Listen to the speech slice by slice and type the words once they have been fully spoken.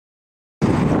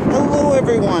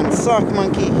everyone, Sock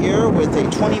Monkey here with a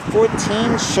 2014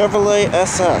 Chevrolet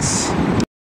SS.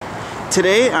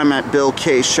 Today I'm at Bill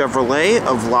K. Chevrolet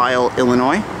of Lisle,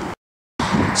 Illinois.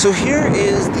 So here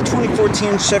is the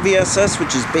 2014 Chevy SS,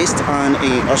 which is based on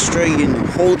an Australian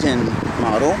Holden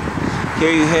model.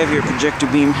 Here you have your projector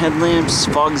beam headlamps,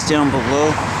 fogs down below,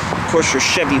 of course your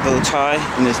Chevy bow tie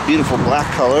in this beautiful black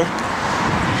color.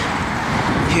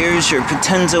 Here's your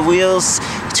Potenza wheels,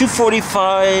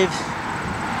 245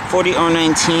 40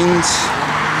 R19s.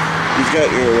 You've got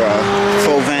your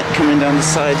full vent coming down the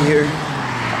side here.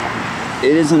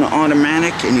 It is an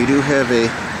automatic, and you do have a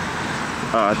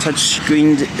touch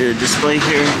screen display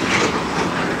here.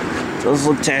 It does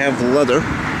look to have leather.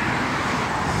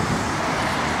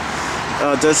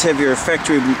 It does have your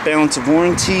factory balance of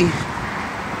warranty,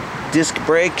 disc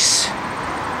brakes,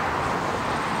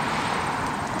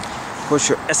 of course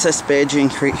your SS badging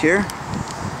right here,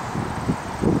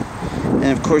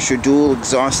 and of course your dual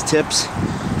exhaust tips,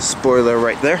 spoiler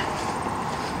right there,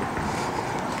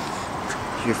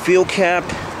 your fuel cap,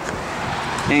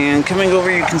 and coming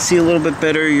over you can see a little bit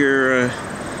better your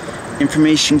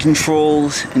information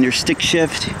controls and your stick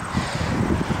shift.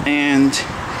 And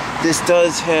this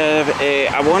does have a,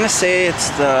 I want to say it's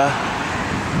the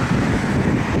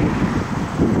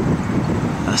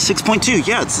 6.2.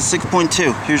 Yeah, it's the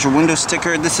 6.2. Here's your window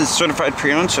sticker. This is certified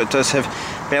pre-owned, so it does have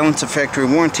balance of factory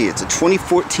warranty. It's a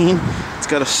 2014. It's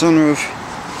got a sunroof.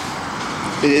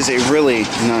 It is a really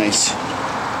nice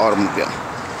automobile.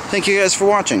 Thank you guys for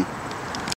watching.